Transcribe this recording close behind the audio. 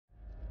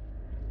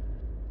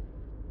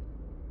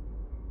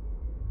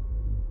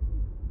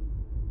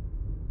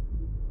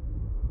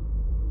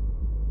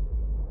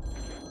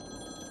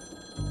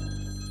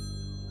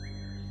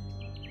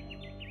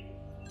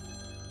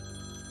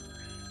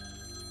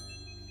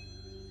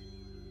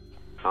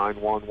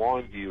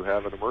911, do you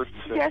have an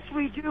emergency? Yes,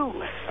 we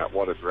do. At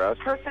what address?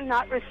 Person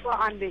not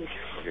responding.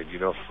 Okay, do you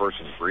know if the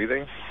person's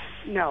breathing?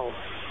 No.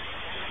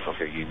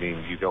 Okay, you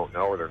mean you don't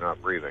know or they're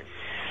not breathing?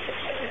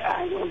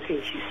 I don't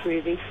think she's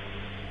breathing.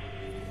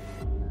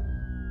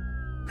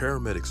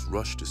 Paramedics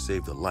rushed to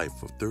save the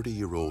life of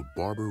 30-year-old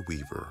Barbara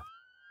Weaver,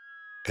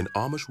 an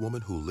Amish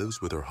woman who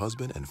lives with her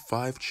husband and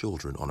 5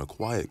 children on a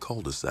quiet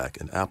cul-de-sac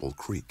in Apple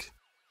Creek.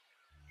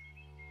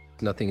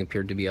 Nothing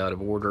appeared to be out of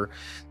order.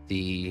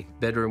 The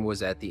bedroom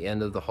was at the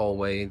end of the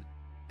hallway.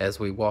 As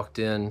we walked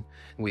in,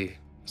 we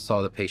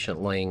saw the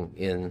patient laying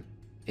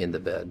in the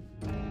bed.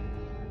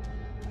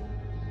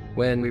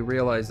 When we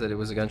realized that it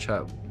was a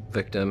gunshot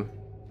victim,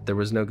 there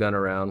was no gun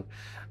around,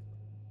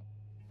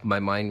 my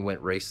mind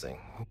went racing.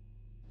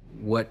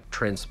 What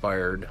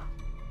transpired?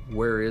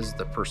 Where is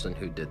the person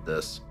who did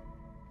this?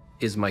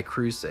 Is my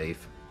crew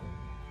safe?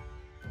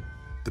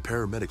 The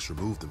paramedics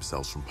removed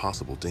themselves from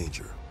possible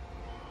danger.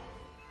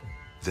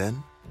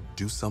 Then,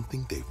 do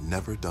something they've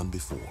never done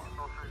before.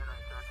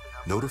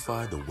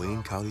 Notify the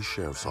Wayne County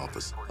Sheriff's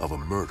Office of a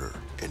murder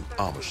in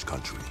Amish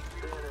country.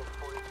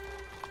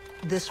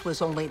 This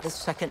was only the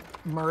second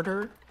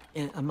murder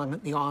among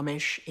the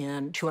Amish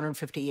in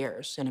 250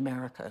 years in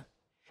America.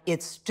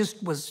 It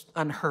just was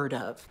unheard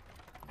of.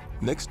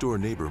 Next-door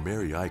neighbor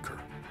Mary Eicher,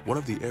 one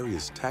of the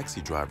area's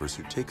taxi drivers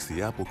who takes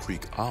the Apple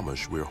Creek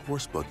Amish where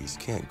horse buggies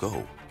can't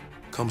go,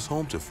 comes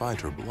home to find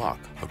her block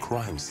a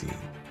crime scene.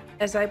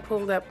 As I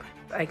pulled up,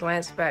 I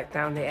glanced back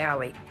down the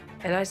alley,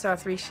 and I saw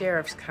 3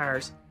 sheriff's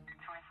cars.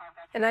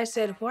 And I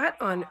said, what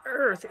on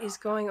earth is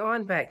going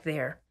on back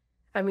there?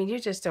 I mean, you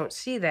just don't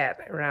see that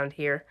around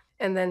here.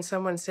 And then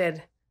someone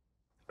said,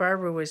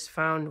 Barbara was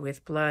found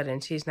with blood,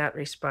 and she's not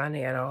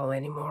responding at all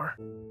anymore.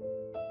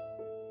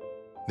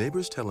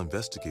 Neighbors tell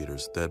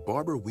investigators that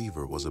Barbara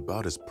Weaver was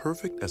about as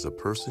perfect as a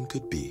person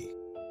could be.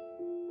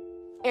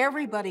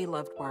 Everybody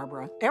loved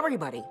Barbara,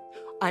 everybody.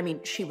 I mean,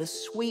 she was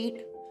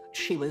sweet,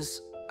 she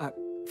was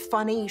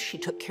funny, she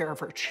took care of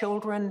her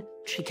children,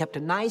 she kept a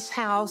nice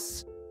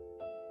house.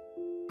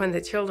 When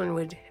the children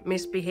would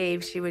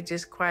misbehave, she would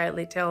just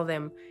quietly tell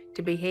them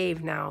to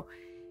behave now.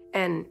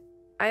 And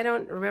I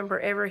don't remember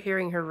ever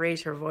hearing her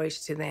raise her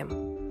voice to them.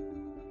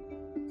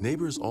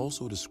 Neighbors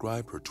also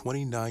describe her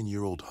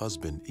 29-year-old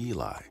husband,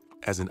 Eli,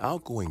 as an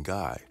outgoing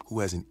guy who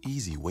has an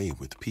easy way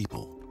with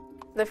people.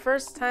 The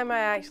first time I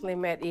actually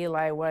met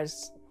Eli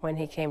was when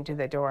he came to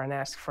the door and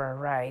asked for a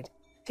ride.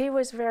 He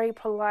was very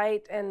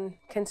polite and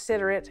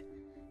considerate.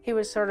 He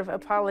was sort of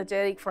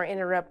apologetic for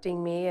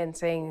interrupting me and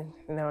saying,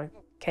 you know,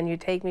 can you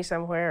take me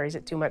somewhere, or is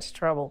it too much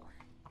trouble?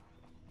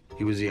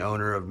 He was the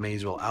owner of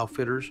Maysville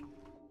Outfitters,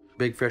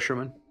 big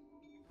fisherman,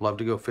 loved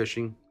to go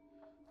fishing,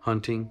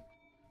 hunting,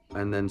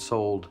 and then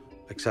sold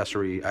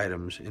accessory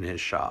items in his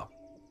shop.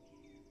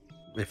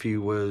 If he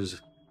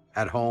was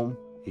at home,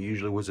 he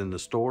usually was in the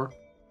store.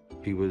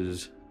 If he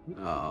was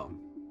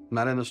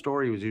not in the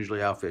store, he was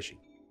usually out fishing.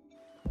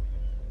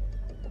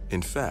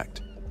 In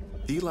fact,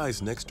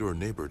 Eli's next-door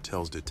neighbor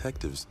tells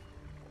detectives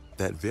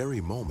that very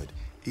moment,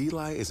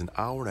 Eli is an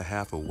hour and a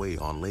half away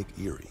on Lake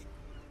Erie.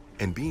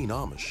 And being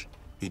Amish,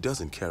 he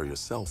doesn't carry a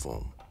cell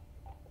phone.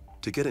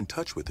 To get in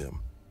touch with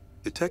him,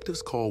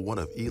 detectives call one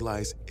of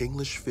Eli's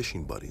English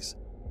fishing buddies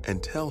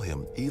and tell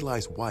him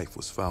Eli's wife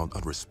was found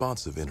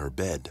unresponsive in her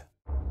bed.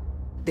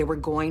 They were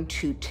going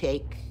to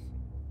take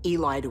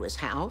Eli to his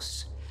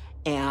house,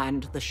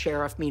 and the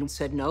sheriff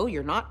said, no,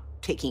 you're not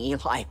taking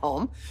Eli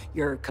home.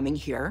 You're coming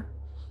here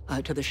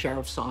to the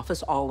sheriff's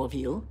office, all of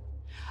you.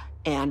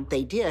 And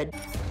they did.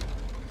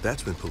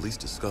 That's when police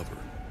discover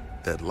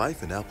that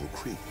life in Apple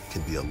Creek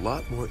can be a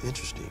lot more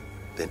interesting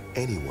than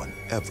anyone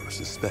ever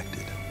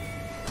suspected.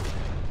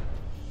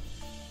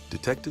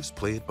 Detectives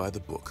play it by the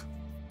book.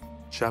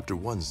 Chapter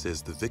 1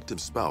 says the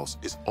victim's spouse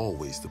is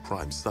always the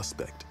prime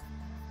suspect.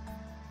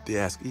 They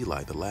ask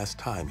Eli the last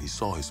time he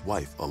saw his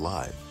wife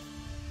alive.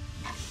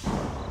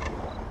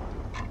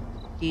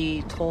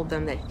 He told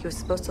them that he was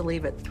supposed to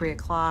leave at 3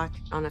 o'clock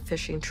on a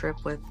fishing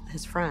trip with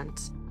his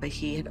friends, but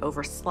he had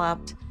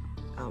overslept.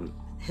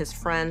 His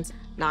friends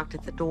knocked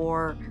at the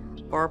door.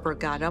 Barbara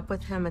got up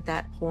with him at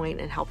that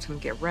point and helped him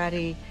get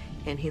ready,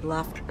 and he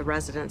left the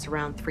residence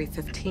around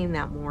 3:15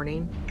 that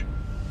morning.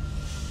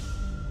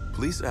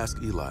 Police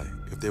ask Eli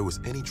if there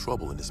was any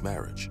trouble in his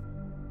marriage.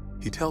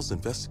 He tells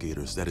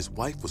investigators that his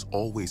wife was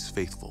always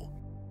faithful,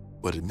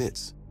 but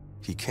admits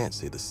he can't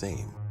say the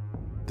same.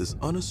 This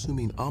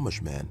unassuming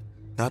Amish man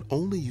not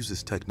only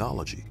uses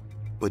technology,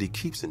 but he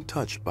keeps in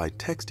touch by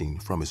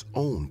texting from his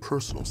own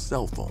personal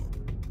cell phone.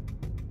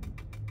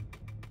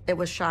 It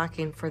was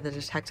shocking for the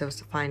detectives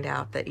to find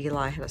out that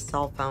Eli had a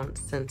cell phone,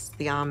 since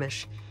the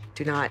Amish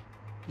do not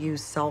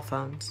use cell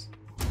phones.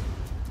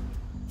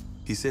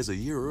 He says a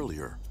year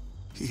earlier,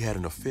 he had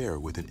an affair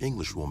with an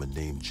Englishwoman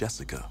named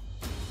Jessica.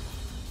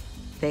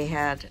 They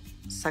had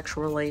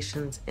sexual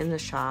relations in the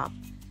shop,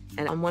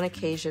 and on one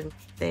occasion,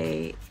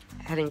 they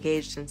had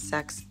engaged in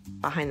sex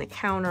behind the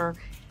counter.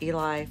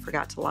 Eli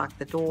forgot to lock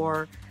the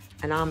door.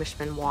 An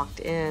Amishman walked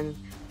in,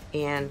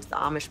 and the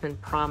Amishman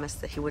promised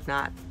that he would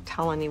not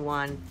tell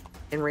anyone.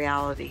 In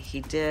reality,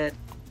 he did.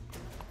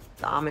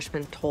 The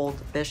Amishman told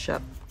the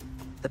bishop.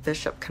 The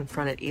bishop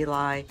confronted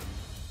Eli,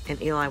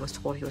 and Eli was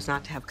told he was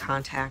not to have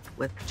contact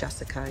with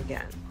Jessica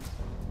again.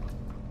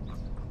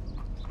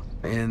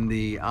 In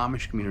the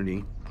Amish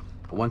community,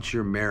 once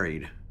you're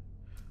married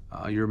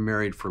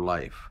for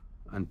life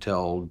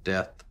until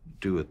death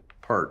do it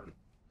part.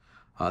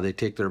 They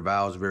take their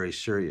vows very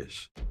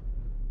serious.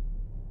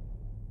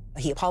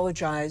 He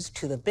apologized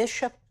to the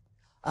bishop,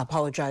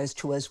 apologized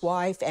to his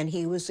wife, and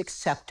he was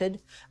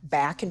accepted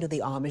back into the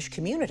Amish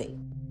community.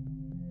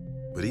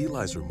 But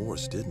Eli's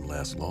remorse didn't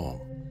last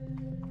long.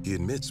 He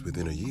admits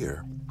within a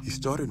year, he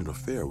started an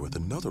affair with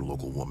another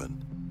local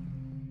woman,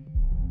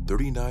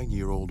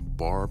 39-year-old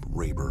Barb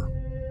Raber.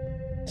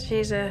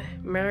 She's a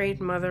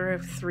married mother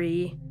of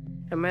 3,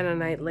 a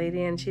Mennonite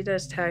lady, and she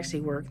does taxi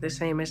work the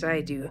same as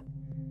I do.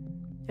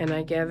 And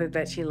I gathered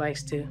that she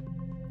likes to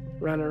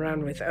run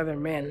around with other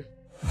men.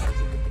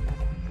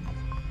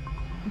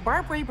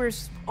 Barb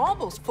Raber's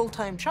almost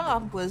full-time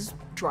job was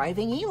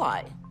driving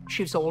Eli.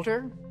 She was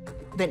older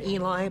than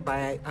Eli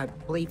by, I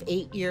believe,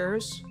 8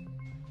 years.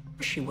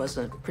 She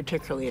wasn't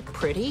particularly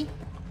pretty,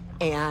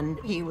 and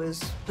he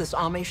was this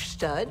Amish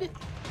stud.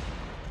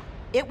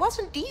 It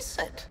wasn't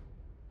decent.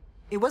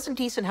 It wasn't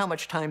decent how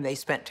much time they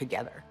spent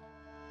together.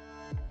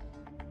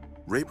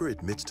 Raber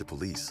admits to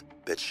police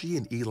that she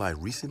and Eli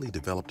recently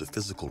developed a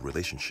physical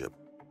relationship,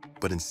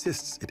 but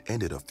insists it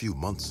ended a few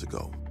months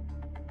ago.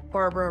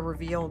 Barbara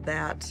revealed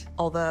that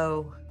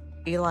although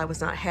Eli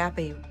was not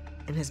happy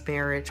in his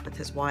marriage with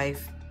his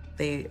wife,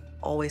 they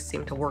always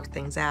seemed to work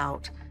things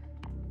out.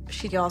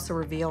 She also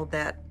revealed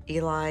that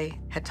Eli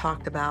had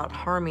talked about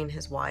harming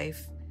his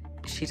wife.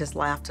 She just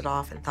laughed it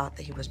off and thought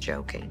that he was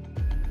joking.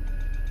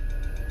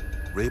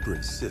 Raber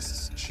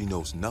insists she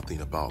knows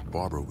nothing about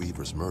Barbara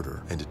Weaver's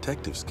murder, and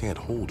detectives can't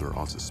hold her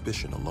on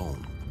suspicion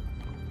alone.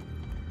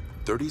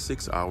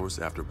 36 hours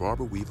after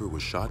Barbara Weaver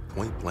was shot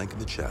point blank in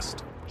the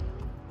chest,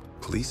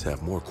 police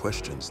have more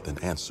questions than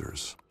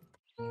answers.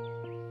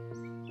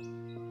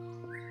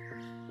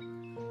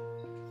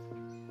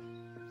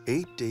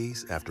 Eight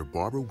days after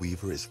Barbara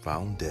Weaver is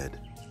found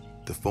dead,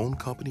 the phone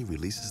company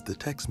releases the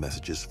text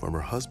messages from her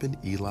husband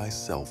Eli's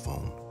cell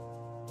phone.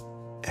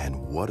 And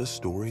what a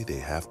story they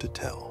have to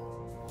tell.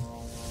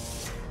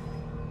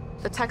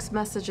 The text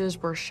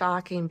messages were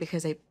shocking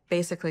because they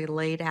basically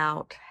laid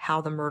out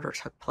how the murder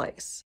took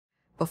place,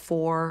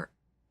 before,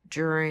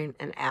 during,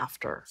 and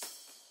after.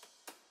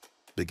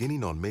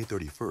 Beginning on May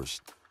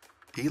 31st,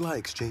 Eli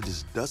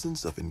exchanges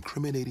dozens of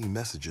incriminating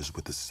messages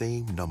with the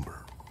same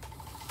number.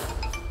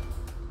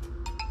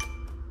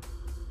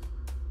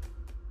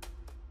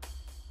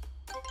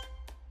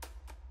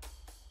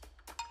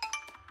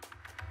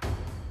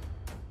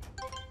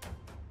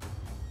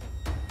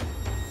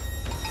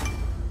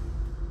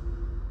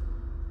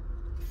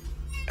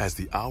 As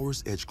the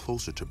hours edge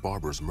closer to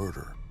Barbara's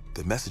murder,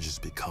 the messages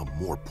become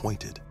more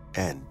pointed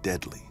and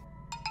deadly.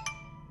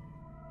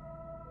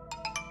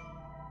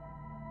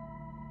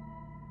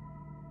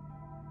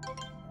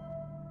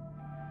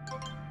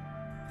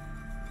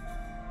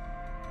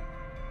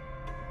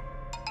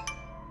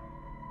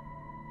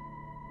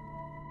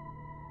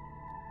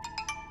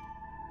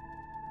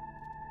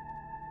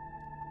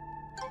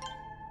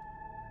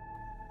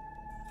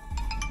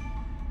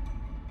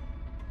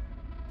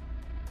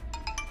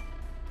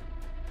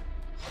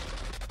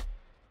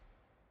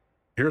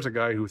 Here's a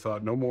guy who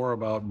thought no more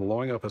about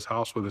blowing up his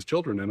house with his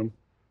children in him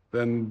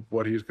than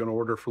what he's going to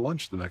order for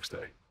lunch the next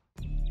day.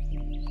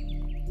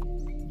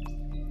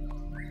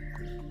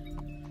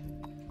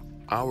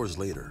 Hours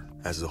later,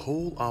 as the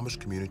whole Amish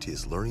community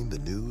is learning the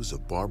news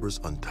of Barbara's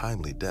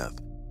untimely death,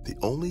 the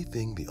only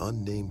thing the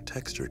unnamed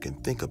texter can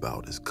think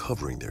about is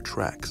covering their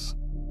tracks.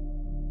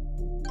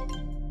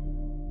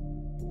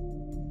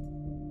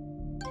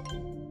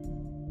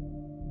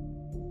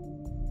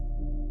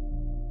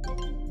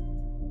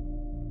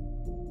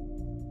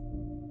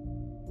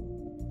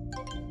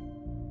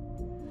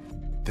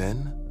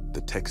 Then,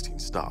 the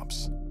texting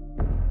stops.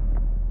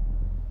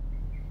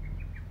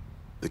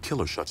 The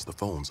killer shuts the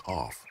phones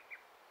off,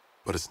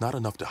 but it's not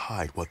enough to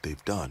hide what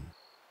they've done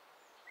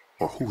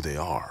or who they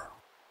are.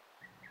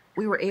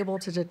 We were able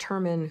to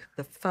determine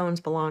the phones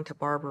belonged to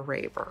Barbara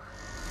Raber.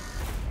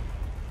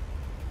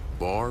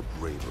 Barb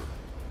Raber,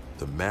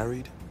 the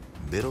married,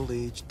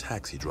 middle-aged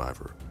taxi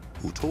driver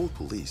who told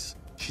police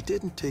she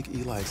didn't take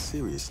Eli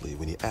seriously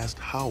when he asked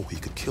how he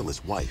could kill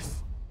his wife.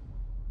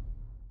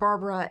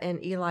 Barbara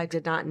and Eli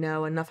did not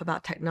know enough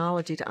about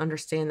technology to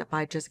understand that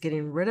by just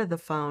getting rid of the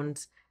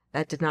phones,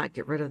 that did not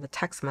get rid of the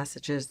text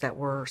messages that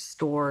were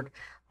stored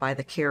by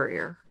the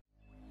carrier.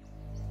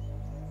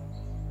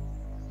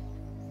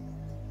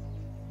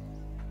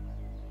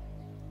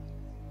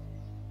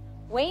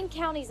 Wayne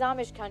County's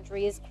Amish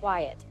country is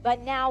quiet,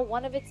 but now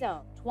one of its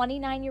own,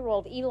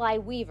 29-year-old Eli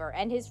Weaver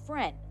and his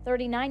friend,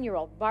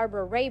 39-year-old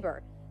Barbara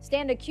Raber,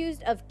 stand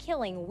accused of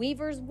killing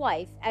Weaver's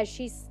wife as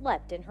she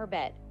slept in her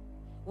bed.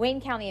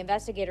 Wayne County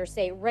investigators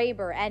say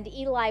Raber and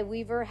Eli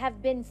Weaver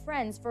have been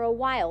friends for a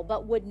while,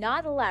 but would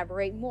not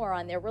elaborate more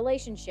on their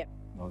relationship.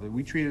 No,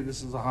 we treated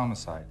this as a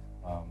homicide.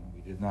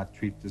 We did not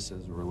treat this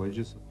as a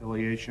religious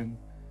affiliation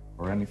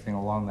or anything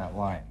along that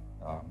line.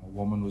 A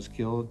woman was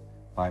killed,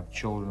 5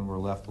 children were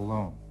left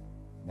alone.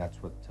 And that's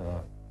what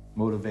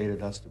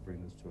motivated us to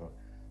bring this to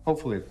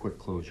hopefully a quick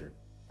closure,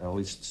 at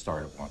least the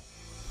start of one.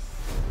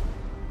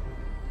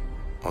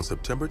 On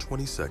September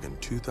 22,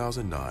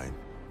 2009,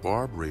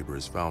 Barb Raber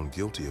is found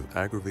guilty of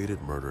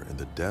aggravated murder in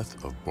the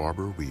death of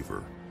Barbara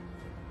Weaver.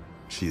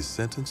 She is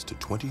sentenced to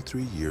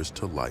 23 years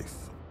to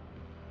life.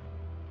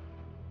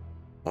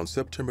 On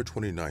September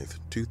 29,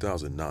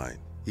 2009,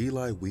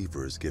 Eli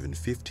Weaver is given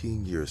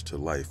 15 years to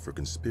life for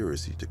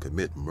conspiracy to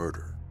commit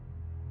murder.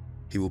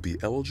 He will be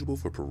eligible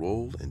for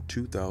parole in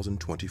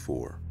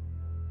 2024.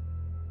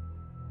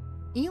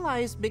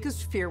 Eli's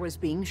biggest fear was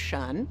being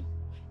shunned,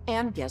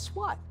 and guess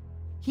what?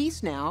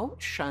 He's now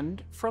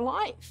shunned for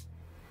life.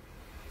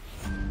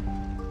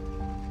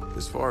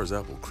 As far as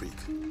Apple Creek,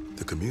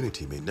 the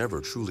community may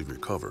never truly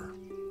recover,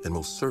 and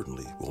most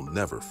certainly will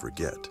never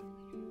forget.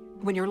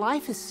 When your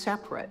life is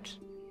separate,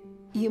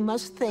 you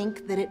must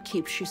think that it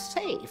keeps you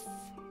safe.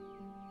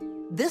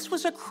 This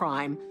was a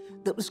crime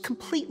that was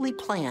completely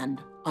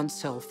planned on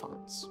cell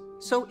phones.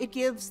 So it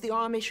gives the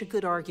Amish a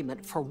good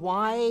argument for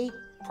why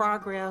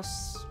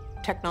progress,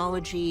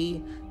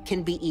 technology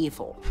can be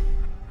evil.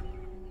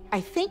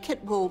 I think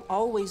it will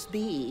always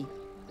be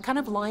a kind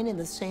of line in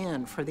the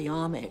sand for the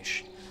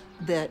Amish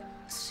that,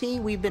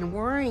 see, we've been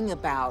worrying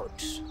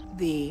about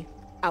the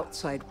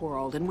outside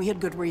world, and we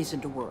had good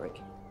reason to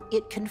worry.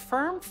 It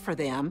confirmed for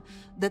them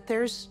that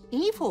there's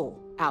evil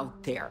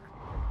out there.